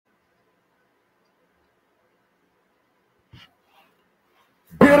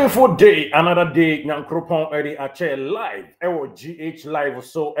Beautiful day, another day. Nyankropon Eddie Ache live. Ewo GH live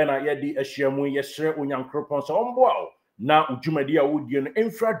so ena yedi eshiamu yesre unyankropon so wow. Na ujumedi ya wudi no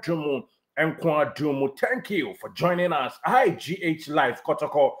infra drumu enkwa drumu. Thank you for joining us. Hi GH live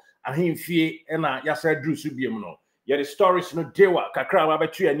Kotoko ahimfie ena yasa dru subiem no. Yedi stories no dewa kakra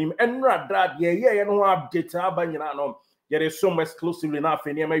mabetu yanim enra dad ye no update aba nyina no. Yedi so exclusively na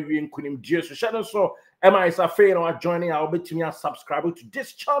afeni ema wi nkunim die so shadow so Am I afraid of joining? I'll bet you subscribe to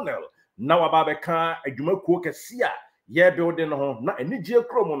this channel. Now about the car, a Juma Kokasia, yeah, building home, not any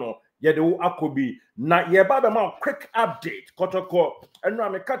geochromono, yeah, the Akobi, not yeah, but a quick update. Kotoko, and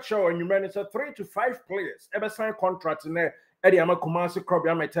I'm a catcher, and you manage 3 to 5 players. Ever sign contracts in there, Eddie Amakumasi,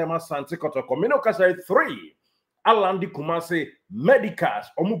 Krobia, Metema, Asante, Kotoko, Minokasa 3. Alandi Kumasi, Medicals,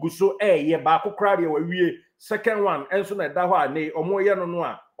 Omuguso, yeah, Baku Crowdy, we second one, and so that Dawa, ne, Omoya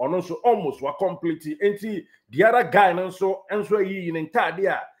no or also almost were completely empty. The other guy and so ye in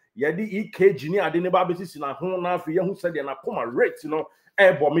Tadia, Yadi EKG near the Nebabisis in a home now for who said, and I come a rate,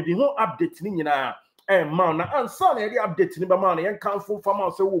 but me no update Nina, and Mana, and son, the update in Bamani, and come from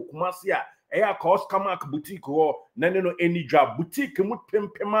us, so Kumasia, air cost Kamak boutique or Nano any job boutique, and would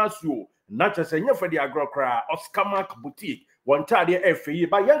pimpemasu, not just a for the agrocra or Skamak boutique, one Tadia FE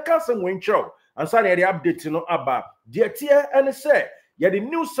by young cousin Winchow, and son, the update about dear tier and say. Yeah, the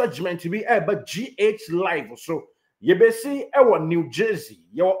new segment to be but GH Live. So you be see our New Jersey,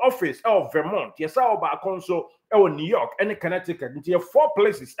 your office, our Vermont, yes, our back also, our New York, and Connecticut. Into 4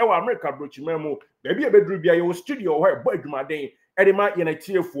 places, our America, Brooch Memo, baby a bedroom, your studio, where boy, my day, Eddie Mark in a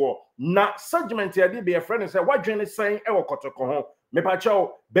tier 4. Now, segment here, be a friend and say, what Jenny saying, our Kotoko, me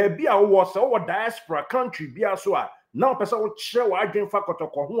pacho, baby, I was our diaspora country, be as well. Now, person will show I drink for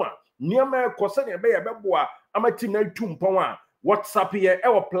Kotoko, near me, Cosania Bay, a beboa, I'm a teen 2 pound. WhatsApp here,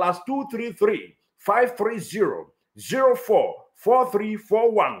 our +233 530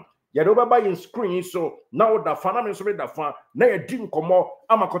 044341. Yadoba by in screen, so now the fan so the fan, na ya dim komo,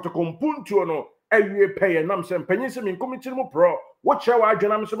 ama kotokompuntu no, ewie pay nam sem penyin min committee mu pro, what shall I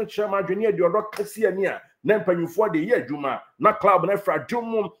join am so me share my journey the odok kase ania, na mpanyufo de ye adwuma, na club na fra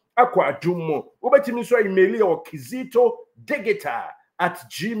dwum akwa adwum, obetimi so email or kizito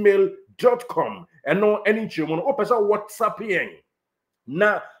digital@gmail.com and no any chimo no person WhatsApp yen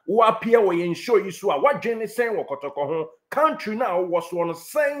na wo appear we in show you so what Jenny saying wo Kotoko ho country now was one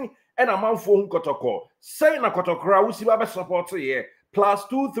saying and a man for Kotoko saying na Kotokra we see ba support here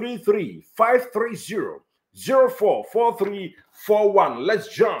 +233 530 044341. Let's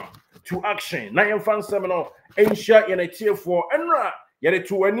jump to action. Na fan seminar ensha in a tier 4 enra yede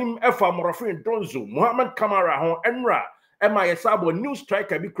to anim efa morofin donzo Muhammad Kamara ho enra Emma Yesabo new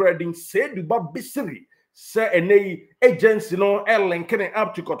striker be crediting said Duba Bisiri say a agency no linking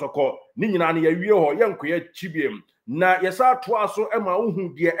up to Kotoko Nina Yayo Yankuya Chibim na Yesa Twaso Emma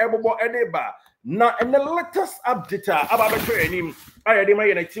Uhu dear Ebobo Edeba na and the latest update about him I did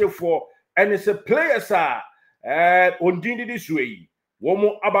my tier 4 and it's a player sir Ondindi this way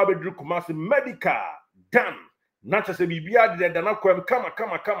Womo Ababedru Kumasi Medica done not as a BBR did the Nakwem kama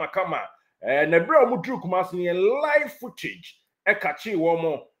and the bro Mudru Kumasi live footage Ekachi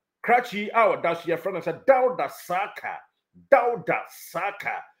Womo Cratchy our dash your friend said Dauda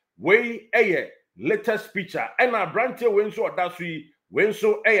Saka way a latest picture and a branch when so that's when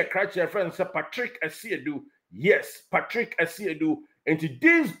so a Cratchy friend said Patrick Asiedu. Yes, Patrick Asiedu. And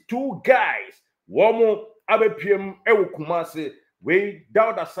these 2 guys Womo Abepiem Ewo Kumasi way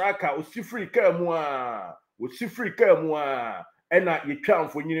Dauda Saka Usifri Kamwa and you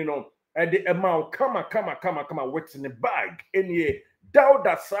count for you know. And the amount come what's in the bag any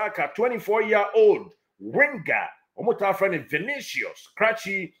Dauda Saka 24-year-old winger omota friend Vinicius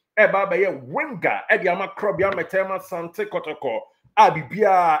Cratchy ebaba winger ediama krobia metema Asante Kotoko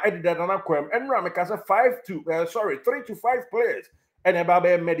abibia edidana kwem enra mekasa 3 to 5 players and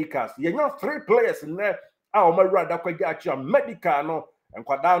ebaba medicals you know 3 players in there omara da kwagi medical no and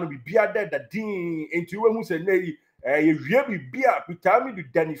kwada no bibia da din enti we hu se nei ye bibia pitami du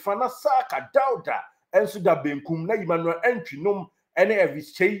danifana Saka Dauda enso da benkum na Emmanuel entwinom ene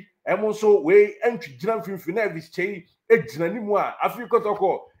evichei emonso we entwi gina finfin na evichei ejina nimu a Africa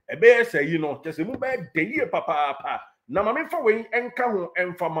Kotoko ebe say you know just mu be de papa na mame fa we enka ho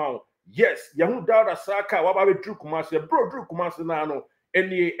enfama yes yahu Dauda Saka wa ba be Drew Kumasi bro Drew Kumasi na no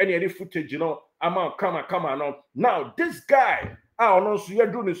any footage you know ama kama no now this guy no so ye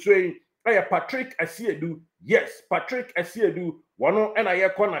do ne so Patrick Asiedu. Yes, Patrick Asiedu. Wano ena ye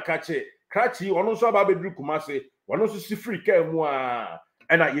kona kache. Krachi wano so aba bedru Kumasi. Wano so si free ka mu a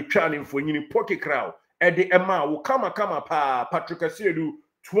ena ye twa ne mfonyini poke crowd. Ede ema wo kama pa Patrick Asiedu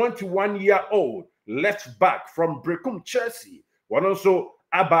 21-year-old left back from Brecum Chelsea. Wano so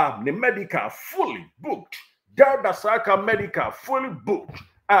aba ne medical fully booked. Dauda Saka medical fully booked.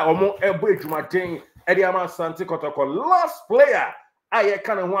 Omo ebo edwumaden edi ama Asante Kotoko last player aye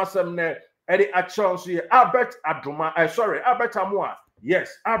kana ho asem ne edi acho so ye Albert Amoa.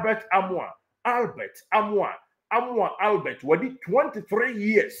 Yes, Albert Amoa. Albert wadi 23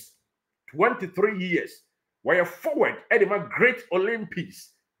 years. 23 years. Where forward edi ma Great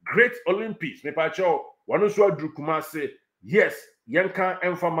Olympics. Me pacho wano so adru Kumasi. Yes, yanka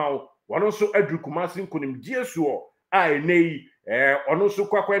emfamao wano so adru Kumasi nkunim dieso a enei ono so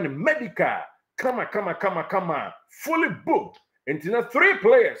kwakwa ne medical kama fully booked. Intina 3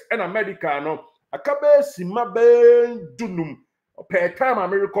 players and a medical no akabe sima ben dunum per time I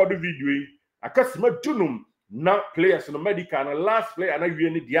record the video akasima dunum na players no medical na last player na wie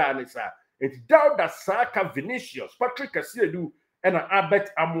ne dia ne sa it Dauda Saka Vinicius Patrick Asiedu and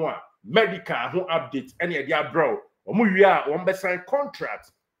Albert Amoa medical ho update and dia bro omo wie a won be sign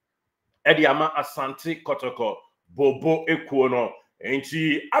contract edi ama Asante Kotoko bobo ekuo no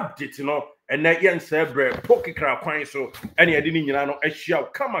enti update no ene yen sebre pokikra kwan so ene edi ni nyina no ahia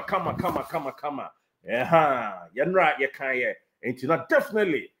kama yenra ye kan ye enti na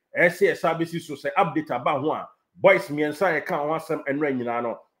definitely SS abisi so say update aba ho a boys miensa ye kan ho asem enra nyina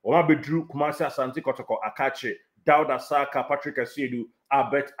no o ma bedru Kumasi Asante Kotoko akache Dauda Saka Patrick Asiedu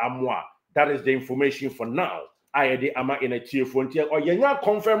Albert Amoa. That is the information for now. I de ama in a tier frontier or yenya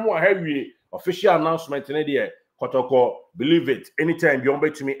confirm what heavy official announcement in there. Kotoko, believe it, anytime you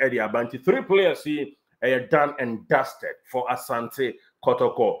want to me Eddie Abanti. 3 players see done and dusted for Asante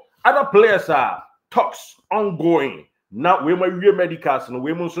Kotoko. Other players are talks ongoing. Now we might real medicals and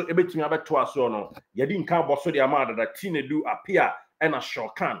we must everything about to us or no. You didn't count bosso the amount that Tina do appear and a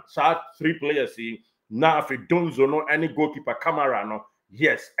short can. So 3 players see now if it don't no any goalkeeper camera no.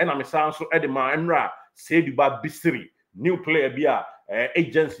 Yes, and I'm so Edema Enra say the Bisiri new player be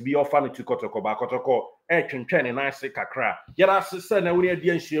agents be offered to Kotoko ba Kotoko twentwene na ase kakra yara sese na we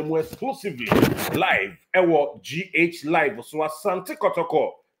dey nhyiamu exclusively live ewo GH live so Asante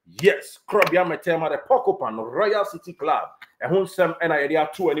Kotoko. Yes, Krobia Metema the Porcupines Royal City Club ehun sem na yede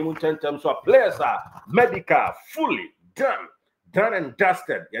ato animu tentem so players are medical fully done and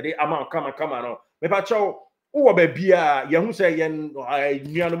dusted yede amount kama no me pa chow uwo ba bia ye hu say yen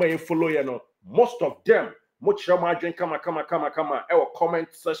nuanoma ye follow ye no most of them much adwen kama ewo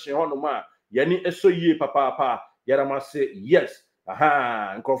comment section hono ma yani eso ye papa yarama say yes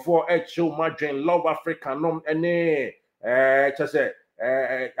nkofo echo madwen love Africa nom ene chase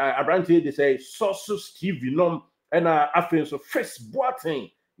abranti they say sources TV nom ena afen so face boating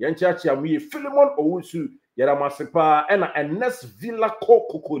yanchachi amuye Philemon Owusu yarama sepa ena Ernest Villa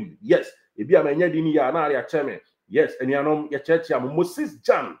Kokokoli. Yes, ebi amenya dini ya na ya cheme. Yes, enianom ya chachi am Moses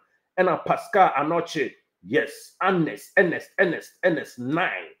Jan ena Pascal Anoche. Yes, Ernest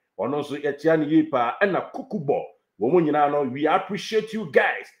 9 onoso etiani yipa ena Kukubo wo nyina no. We appreciate you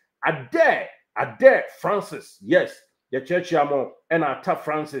guys. Ade Francis. Yes, ya church amo ena Ta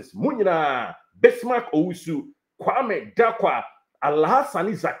Francis munyina Bismarck Owusu Kwame Dakwa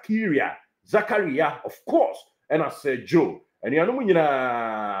Alhassani Zakaria of course ena Sir Joe eniano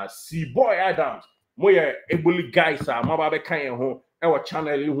munyina C Boy Adams moye ebuli guys a maba be kan ho e wo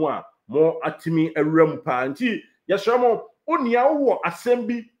channel hu a mo atimi awram pa nti yesramo onia wo asem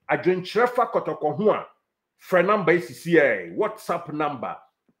bi adwenkyerfa Kotoko ho a frɛ number CCA WhatsApp number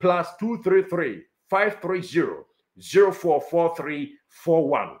 +233 530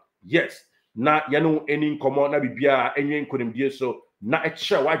 044341. Yes, na yanu eni nkomo na bibia enye nkonimdie so na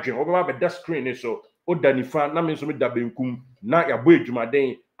ekyerɛ wadwen obaba be da screen so odanifa na me so me da benkum na yabo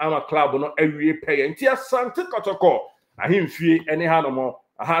edwumaden ama club no awie pay nti Asante Kotoko ahemfie ene hanomo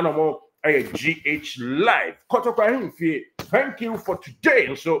GH live Kotoko ahemfie. Thank you for today.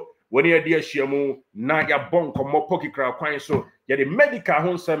 And so when you dear shiamu na ya bonko mo pokikra kwan so ya the medical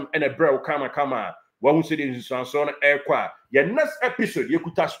honsem and a bro kama one said in son airqua ya next episode you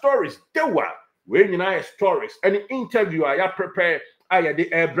could have stories dewa when you stories any interview I prepare I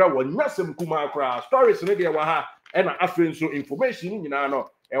the air bro one nasem kuma stories in the waha and I so information in no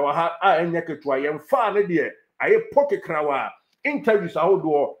e waha I nyeketwa yem fa ne de I pocket krawa interviews I would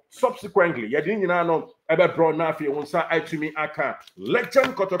do subsequently. You didn't know about bro Nafi on side to me aka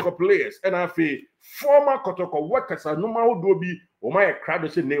legend Kotoko players and Afi former Kotoko workers are no more do be or my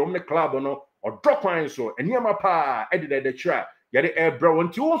crowd say on the club or drop line so and yama pa edited the chat. You the air bro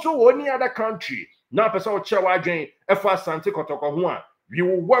and also any other country. Now person chawa jane Asante Kotoko one. We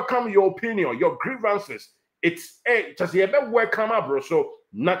will welcome your opinion, your grievances. It's just a welcome bro. So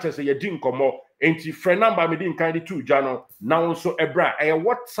not as a didn't come more. Enti friend number me din kind 2 jano now so ebra a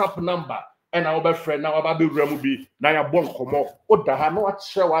WhatsApp number and our best friend now about the remubi na ya bon komo o da ha no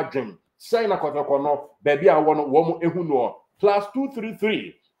ache wa dwem say na Kotoko no baby I want wo ehu no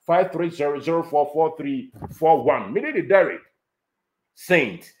 +233 5300444341 Minidi Derek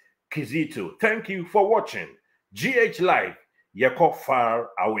Saint Kizito. Thank you for watching GH Live. Yeko far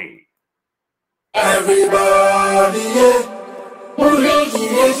away. Everybody, yeah.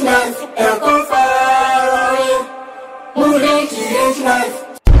 GH Live. Yeko far away. GH Live.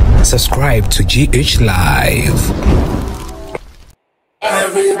 Subscribe to GH Live.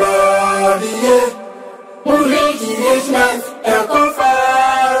 Everybody, yeah. GH Live. Yeko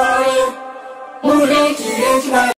far away. GH Live.